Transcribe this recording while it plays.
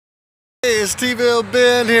guys, Tville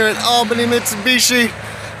Ben here at Albany, Mitsubishi.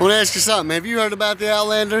 I want to ask you something. Have you heard about the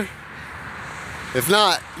Outlander? If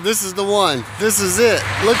not, this is the one. This is it.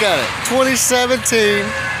 Look at it. 2017,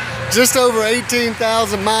 just over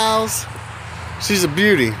 18,000 miles. She's a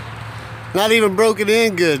beauty. Not even broken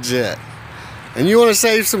in goods yet. And you want to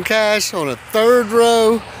save some cash on a third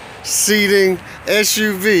row seating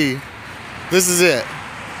SUV. This is it.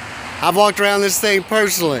 I've walked around this thing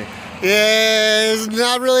personally. Yeah, there's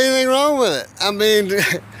not really anything wrong with it. I mean,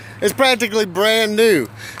 it's practically brand new.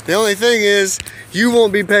 The only thing is, you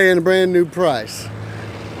won't be paying a brand new price.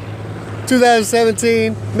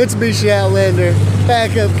 2017 Mitsubishi Outlander,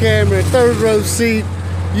 backup camera, third row seat,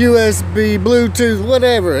 USB, Bluetooth,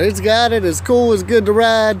 whatever. It's got it, it's cool, it's good to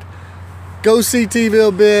ride. Go see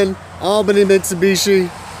Tville Ben, Albany, Mitsubishi,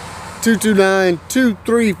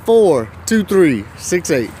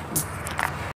 229-234-2368.